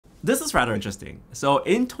This is rather interesting. So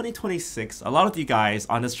in 2026, a lot of you guys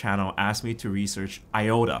on this channel asked me to research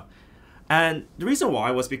Iota. And the reason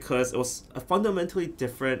why was because it was a fundamentally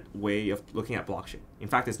different way of looking at blockchain. In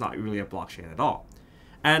fact, it's not really a blockchain at all.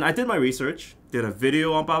 And I did my research, did a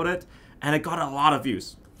video about it, and it got a lot of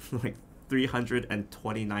views, like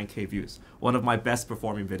 329k views. One of my best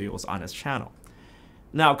performing videos on this channel.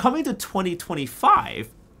 Now, coming to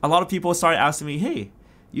 2025, a lot of people started asking me, hey,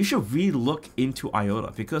 you should really look into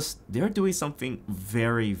Iota because they're doing something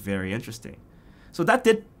very, very interesting. So that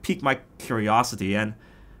did pique my curiosity, and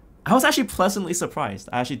I was actually pleasantly surprised.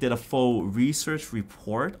 I actually did a full research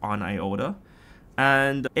report on Iota,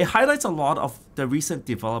 and it highlights a lot of the recent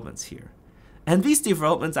developments here. And these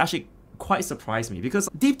developments actually quite surprised me because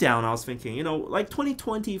deep down I was thinking, you know, like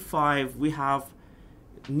 2025, we have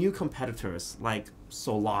new competitors like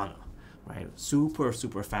Solana, right? Super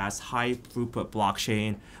fast, high throughput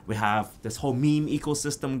blockchain. We have this whole meme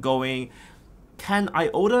ecosystem going. Can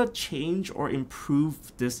Iota change or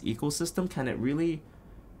improve this ecosystem? Can it really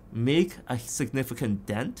make a significant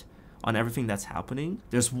dent on everything that's happening?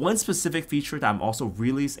 There's one specific feature that I'm also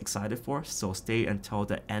really excited for, so stay until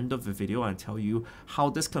the end of the video and tell you how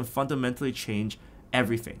this can fundamentally change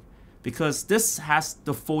everything. Because this has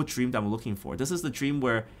the full dream that I'm looking for. This is the dream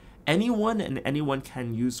where anyone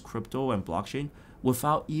can use crypto and blockchain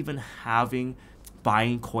without even having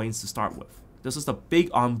buying coins to start with. This is the big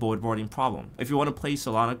onboarding problem. If you want to play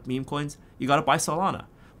Solana meme coins, you gotta buy Solana.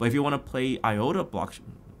 But if you want to play Iota blockchain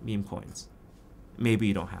meme coins, maybe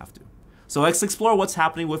you don't have to. So let's explore what's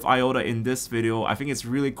happening with Iota in this video. I think it's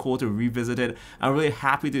really cool to revisit it. I'm really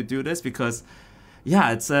happy to do this because,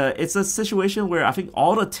 yeah, it's a situation where I think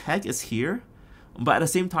all the tech is here, but at the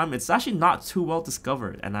same time, it's actually not too well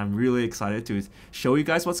discovered. And I'm really excited to show you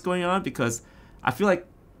guys what's going on because I feel like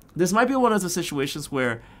this might be one of the situations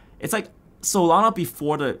where it's like Solana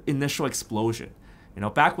before the initial explosion. You know,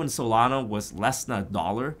 back when Solana was less than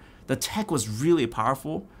 $1, the tech was really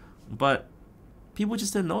powerful, but people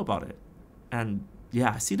just didn't know about it. And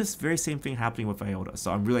yeah, I see this very same thing happening with Iota.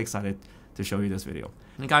 So I'm really excited to show you this video.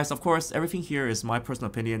 And guys, of course, everything here is my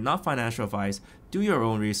personal opinion, not financial advice. Do your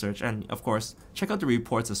own research, and of course, check out the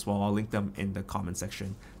reports as well. I'll link them in the comment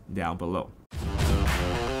section down below.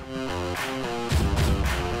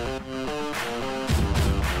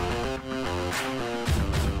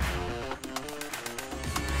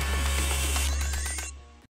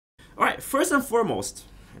 All right, first and foremost,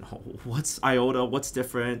 you know, what's Iota? What's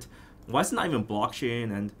different? Why is it not even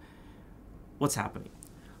blockchain? And what's happening?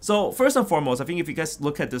 So first and foremost, I think if you guys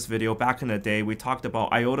look at this video back in the day, we talked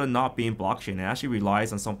about Iota not being blockchain. It actually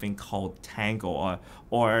relies on something called Tangle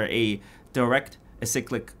or a direct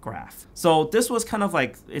acyclic graph. So this was kind of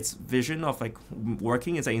like its vision of like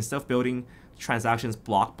working is that instead of building transactions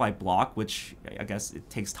block by block, which I guess it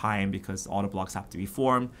takes time because all the blocks have to be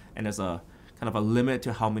formed and there's a kind of a limit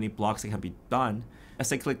to how many blocks it can be done. A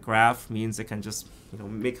cyclic graph means it can just, you know,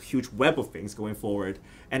 make a huge web of things going forward.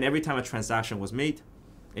 And every time a transaction was made,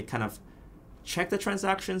 it kind of checked the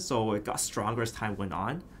transaction, so it got stronger as time went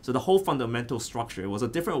on. So the whole fundamental structure, it was a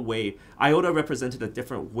different way. Iota represented a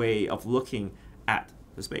different way of looking at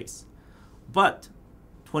the space. But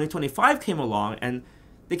 2025 came along and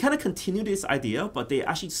they kind of continued this idea, but they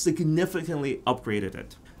actually significantly upgraded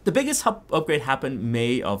it. The biggest upgrade happened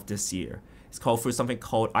May of this year. It's called for something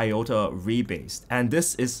called Iota Rebased. And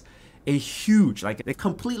this is a huge, like it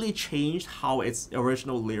completely changed how its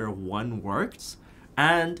original layer 1 works.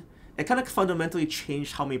 And it kind of fundamentally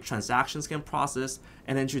changed how many transactions can process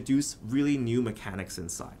and introduce really new mechanics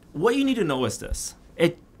inside. What you need to know is this.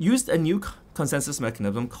 It used a new consensus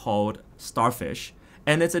mechanism called Starfish,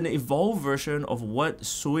 and it's an evolved version of what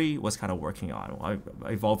Sui was kind of working on, an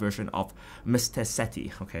evolved version of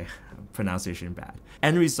Misteseti, okay, pronunciation bad.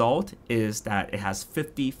 End result is that it has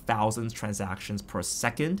 50,000 transactions per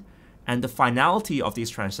second, and the finality of these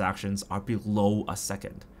transactions are below a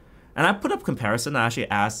second. And I put up comparison. I actually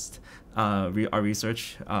asked our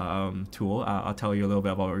research tool. I'll tell you a little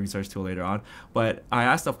bit about our research tool later on. But I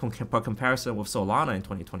asked for comparison with Solana in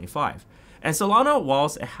 2025. And Solana,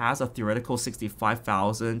 whilst it has a theoretical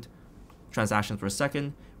 65,000 transactions per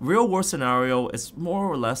second, real world scenario is more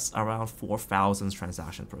or less around 4,000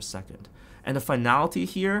 transactions per second. And the finality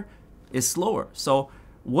here is slower. So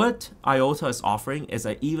what Iota is offering is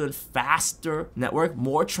an even faster network,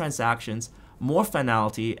 more transactions, more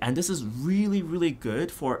finality, and this is really, really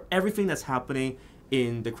good for everything that's happening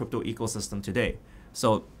in the crypto ecosystem today.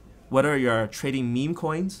 So whether you're trading meme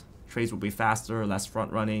coins, trades will be faster, less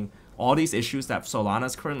front running, all these issues that Solana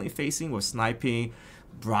is currently facing with sniping,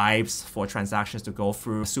 bribes for transactions to go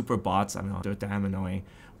through, super bots, I mean, they're damn annoying.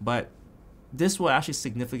 But this will actually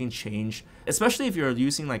significantly change, especially if you're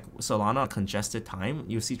using like Solana on congested time,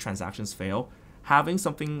 you see transactions fail. Having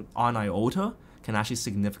something on Iota can actually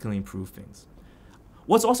significantly improve things.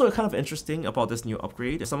 What's also kind of interesting about this new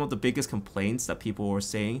upgrade, some of the biggest complaints that people were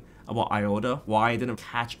saying about Iota, why it didn't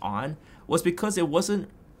catch on, was because it wasn't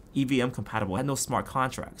EVM compatible. It had no smart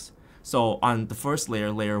contracts. So on the first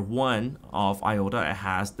layer, layer 1 of Iota, it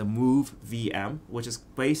has the Move VM, which is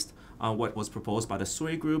based on what was proposed by the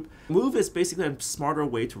Sui group. Move is basically a smarter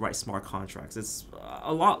way to write smart contracts. It's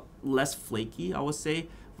a lot less flaky, I would say,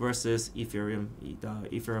 versus Ethereum, the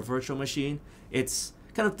Ethereum virtual machine. It's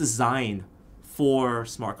kind of designed for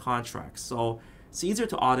smart contracts. So it's easier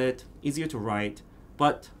to audit, easier to write,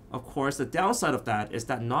 but of course the downside of that is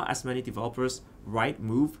that not as many developers write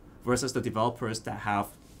Move versus the developers that have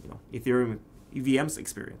Ethereum EVM's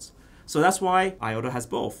experience. So that's why Iota has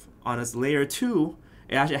both. On its layer 2,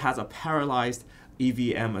 it actually has a parallelized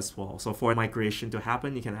EVM as well. So for migration to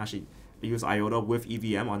happen, you can actually use Iota with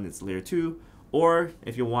EVM on its layer 2, or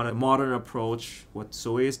if you want a modern approach, what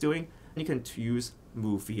Sui is doing, you can use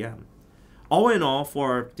Move VM. All in all,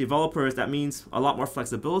 for developers, that means a lot more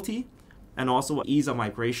flexibility and also ease of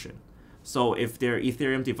migration. So if they're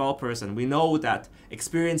Ethereum developers, and we know that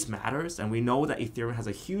experience matters, and we know that Ethereum has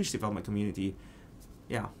a huge development community,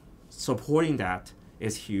 yeah, supporting that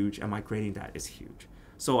is huge, and migrating that is huge.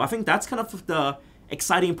 So I think that's kind of the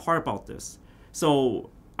exciting part about this. So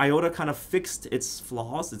Iota kind of fixed its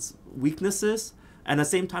flaws, its weaknesses, and at the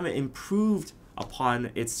same time it improved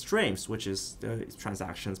upon its strengths, which is the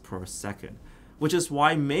transactions per second, which is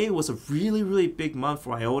why May was a really, really big month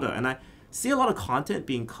for Iota. And I see a lot of content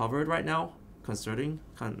being covered right now concerning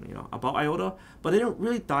about Iota, but they don't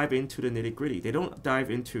really dive into the nitty gritty. They don't dive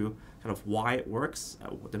into kind of why it works,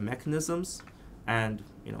 the mechanisms, and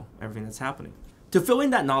everything that's happening. To fill in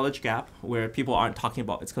that knowledge gap where people aren't talking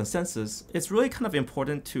about its consensus, it's really kind of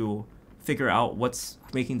important to figure out what's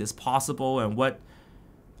making this possible and what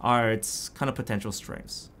are its kind of potential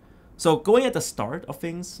strengths. So going at the start of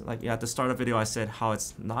things, like at the start of the video, I said how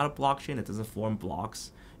it's not a blockchain. It doesn't form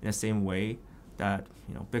blocks in the same way that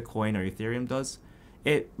Bitcoin or Ethereum does.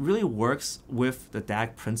 It really works with the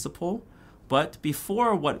DAG principle, but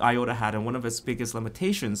before what Iota had, and one of its biggest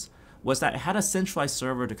limitations was that it had a centralized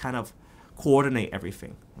server to kind of coordinate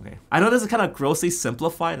everything. Okay, I know this is kind of grossly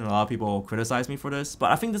simplified, and a lot of people will criticize me for this, but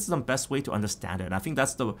I think this is the best way to understand it, and I think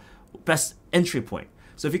that's the best entry point.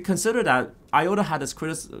 So if you consider that Iota had this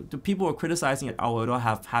the people were criticizing Iota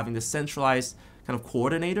having this centralized kind of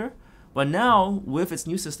coordinator, but now with its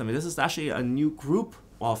new system, this is actually a new group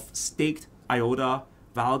of staked Iota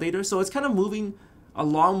validators. So it's kind of moving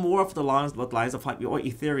along more of the lines of what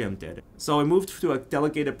Ethereum did. So it moved to a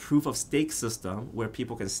delegated proof of stake system where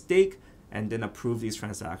people can stake and then approve these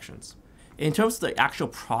transactions. In terms of the actual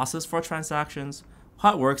process for transactions,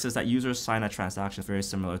 how it works is that users sign a transaction very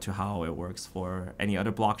similar to how it works for any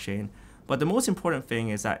other blockchain. But the most important thing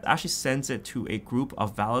is that it actually sends it to a group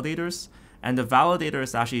of validators, and the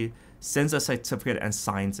validators actually sends a certificate and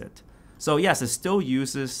signs it. So yes, it still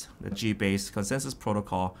uses the G-based consensus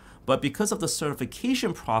protocol, but because of the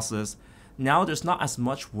certification process, now there's not as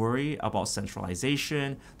much worry about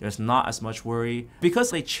centralization. There's not as much worry because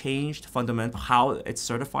they changed fundamental how it's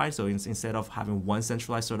certified. So instead of having one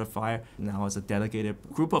centralized certifier, now it's a delegated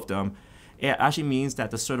group of them. It actually means that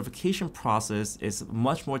the certification process is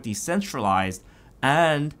much more decentralized,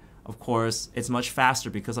 and of course, it's much faster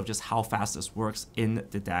because of just how fast this works in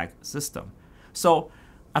the DAG system. So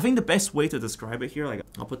I think the best way to describe it here, like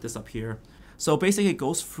I'll put this up here. So basically it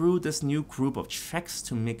goes through this new group of checks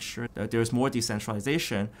to make sure that there's more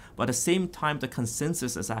decentralization, but at the same time, the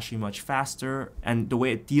consensus is actually much faster, and the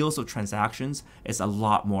way it deals with transactions is a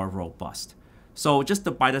lot more robust. So just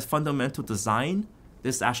by the fundamental design,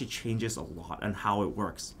 this actually changes a lot on how it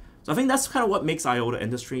works. So I think that's kind of what makes Iota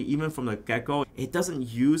industry, even from the get-go. It doesn't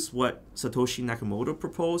use what Satoshi Nakamoto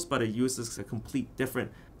proposed, but it uses a complete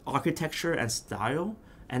different architecture and style.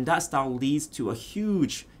 And that style leads to a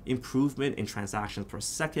huge improvement in transactions per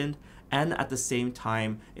second. And at the same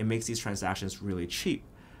time, it makes these transactions really cheap.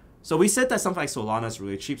 So we said that something like Solana is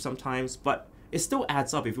really cheap sometimes, but it still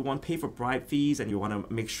adds up. If you want to pay for bribe fees and you want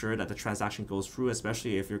to make sure that the transaction goes through,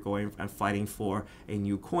 especially if you're going and fighting for a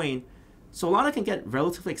new coin, Solana can get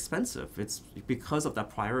relatively expensive. It's because of that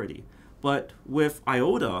priority. But with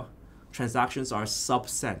Iota, transactions are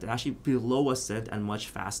sub-cent, they're actually below a cent and much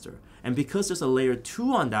faster. And because there's a layer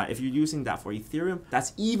 2 on that, if you're using that for Ethereum,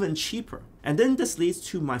 that's even cheaper. And then this leads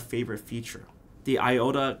to my favorite feature, the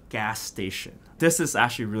Iota gas station. This is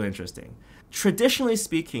actually really interesting. Traditionally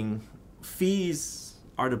speaking, fees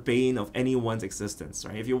are the bane of anyone's existence,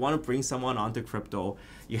 right? If you want to bring someone onto crypto,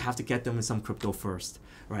 you have to get them in some crypto first,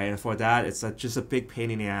 right? And for that, it's just a big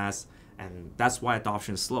pain in the ass, and that's why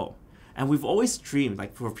adoption is slow. And we've always dreamed,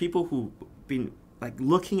 like for people who've been like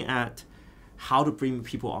looking at how to bring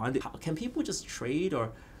people on, can people just trade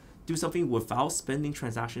or do something without spending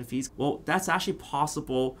transaction fees? Well, that's actually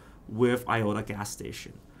possible with Iota Gas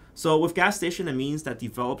Station. So with Gas Station, it means that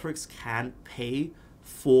developers can pay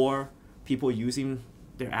for people using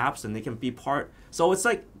their apps, and they can be part. So it's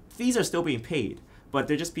like fees are still being paid, but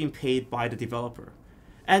they're just being paid by the developer.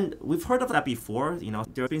 And we've heard of that before. You know,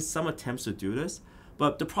 there have been some attempts to do this,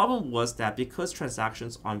 but the problem was that because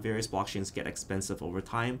transactions on various blockchains get expensive over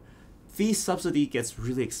time, fee subsidy gets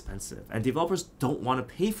really expensive, and developers don't want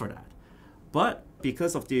to pay for that. But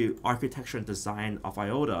because of the architecture and design of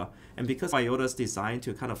Iota, and because Iota is designed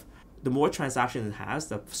to kind of, the more transactions it has,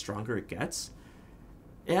 the stronger it gets,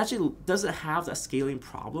 it actually doesn't have that scaling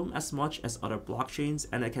problem as much as other blockchains,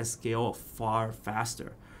 and it can scale far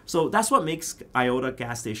faster. So that's what makes Iota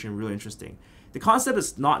Gas Station really interesting. The concept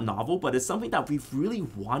is not novel, but it's something that we've really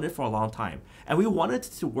wanted for a long time. And we wanted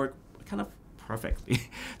it to work kind of perfectly,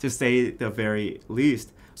 to say the very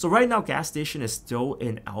least. So right now, Gas Station is still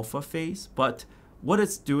in alpha phase, but what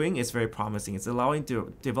it's doing is very promising. It's allowing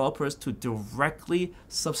developers to directly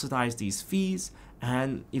subsidize these fees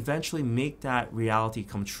and eventually make that reality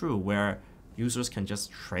come true, where users can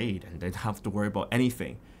just trade and they don't have to worry about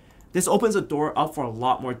anything. This opens the door up for a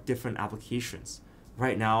lot more different applications.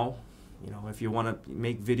 Right now, you know, if you want to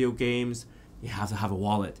make video games, you have to have a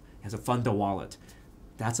wallet. You have to fund the wallet.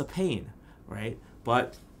 That's a pain, right?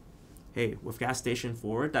 But hey, with Gas Station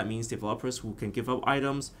Forward, that means developers who can give up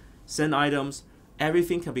items, send items,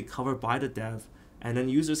 everything can be covered by the dev, and then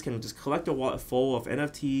users can just collect a wallet full of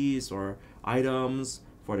NFTs or items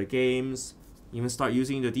for the games, even start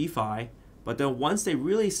using the DeFi. But then once they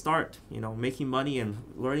really start, you know, making money and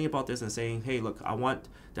learning about this and saying, hey, look, I want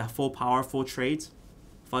the full power, full trades,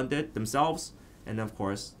 fund it themselves, and then of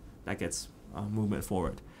course that gets movement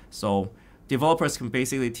forward. So developers can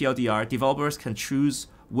basically, TLDR, developers can choose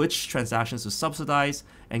which transactions to subsidize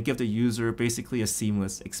and give the user basically a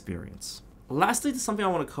seamless experience. Lastly, something I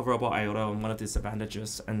want to cover about Iota, and one of the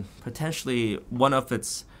disadvantages and potentially one of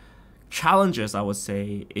its challenges, I would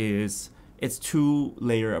say, is its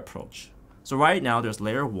two-layer approach. So right now there's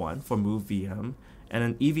layer 1 for Move VM and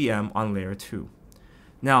an EVM on layer 2.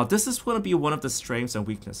 Now this is going to be one of the strengths and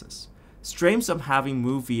weaknesses. Strengths of having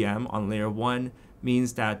Move VM on layer 1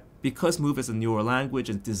 means that because Move is a newer language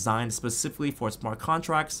and designed specifically for smart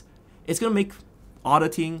contracts, it's going to make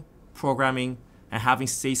auditing, programming, and having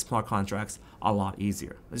safe smart contracts a lot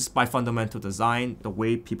easier. Just by fundamental design, the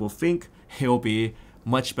way people think, it will be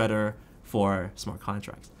much better for smart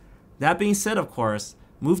contracts. That being said, of course,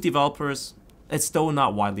 Move developers, it's still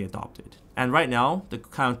not widely adopted. And right now, the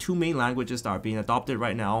kind of two main languages that are being adopted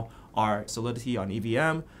right now are Solidity on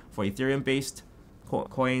EVM for Ethereum-based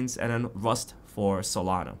coins, and then Rust for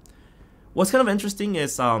Solana. What's kind of interesting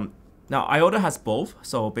is now Iota has both,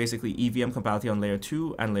 so basically EVM compatibility on layer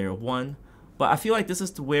 2 and layer 1. But I feel like this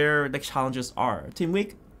is where the challenges are. To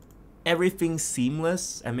make everything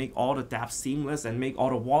seamless and make all the dApps seamless and make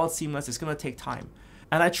all the wallets seamless, it's going to take time.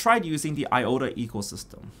 And I tried using the Iota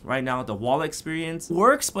ecosystem. Right now, the wallet experience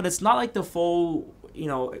works, but it's not like the full, you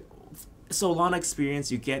know, Solana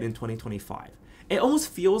experience you get in 2025. It almost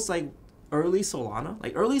feels like early Solana.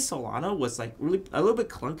 Like early Solana was like really a little bit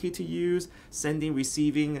clunky to use, sending,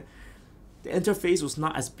 receiving. The interface was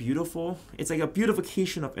not as beautiful. It's like a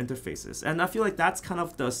beautification of interfaces. And I feel like that's kind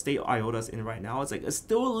of the state Iota's in right now. It's like, it's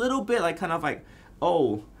still a little bit like kind of like,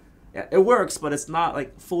 oh, yeah, it works, but it's not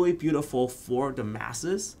like fully beautiful for the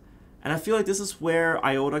masses. And I feel like this is where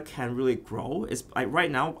Iota can really grow. It's like right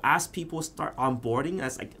now, as people start onboarding,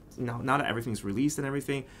 as like, you know, now that everything's released and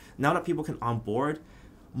everything, now that people can onboard,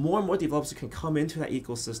 more and more developers can come into that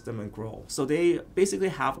ecosystem and grow. So they basically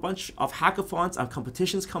have a bunch of hackathons and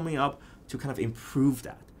competitions coming up to kind of improve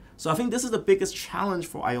that. So I think this is the biggest challenge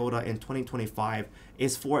for Iota in 2025,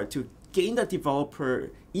 is for it to gain that developer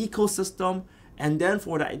ecosystem, and then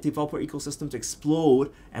for that developer ecosystem to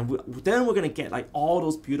explode, and then we're going to get like all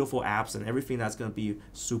those beautiful apps and everything that's going to be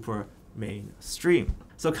super mainstream.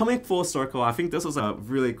 So coming full circle, I think this was a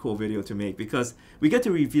really cool video to make because we get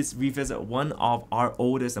to revisit one of our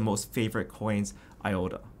oldest and most favorite coins,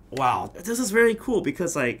 Iota. Wow, this is very cool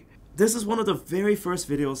because like this is one of the very first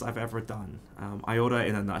videos I've ever done, Iota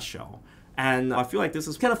in a nutshell. And I feel like this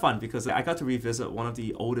is kind of fun because I got to revisit one of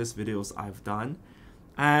the oldest videos I've done.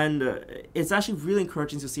 And it's actually really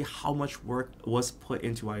encouraging to see how much work was put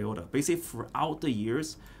into Iota. Basically, throughout the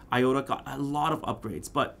years, Iota got a lot of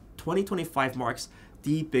upgrades, but 2025 marks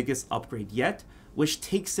the biggest upgrade yet, which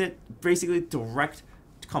takes it basically direct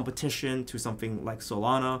competition to something like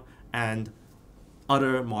Solana and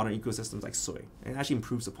other modern ecosystems like Soy. It actually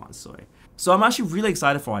improves upon Soy. So I'm actually really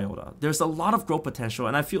excited for Iota. There's a lot of growth potential,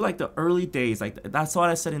 and I feel like the early days, like that's what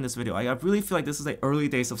I said in this video. I really feel like this is the early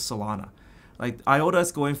days of Solana. Like Iota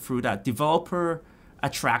is going through that developer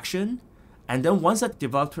attraction, and then once that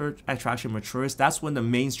developer attraction matures, that's when the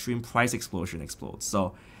mainstream price explosion explodes.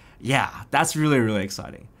 So yeah, that's really, really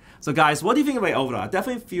exciting. So guys, what do you think about Iota? I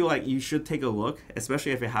definitely feel like you should take a look,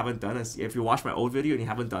 especially if you haven't done it. If you watched my old video and you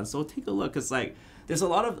haven't done so, take a look, because like there's a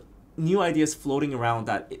lot of new ideas floating around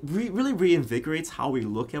that it really reinvigorates how we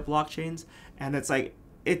look at blockchains. And it's like,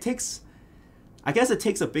 I guess it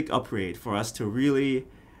takes a big upgrade for us to really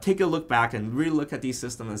take a look back and really look at these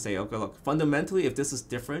systems and say, okay, look, fundamentally, if this is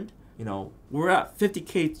different, you know, we're at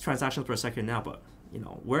 50K transactions per second now, but you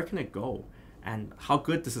know, where can it go? And how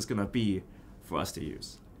good this is gonna be for us to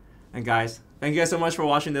use. And guys, thank you guys so much for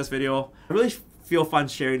watching this video. I really feel fun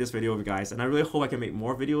sharing this video with you guys, and I really hope I can make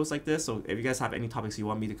more videos like this. So if you guys have any topics you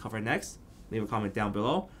want me to cover next, leave a comment down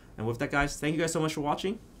below. And with that, guys, thank you guys so much for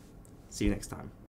watching. See you next time.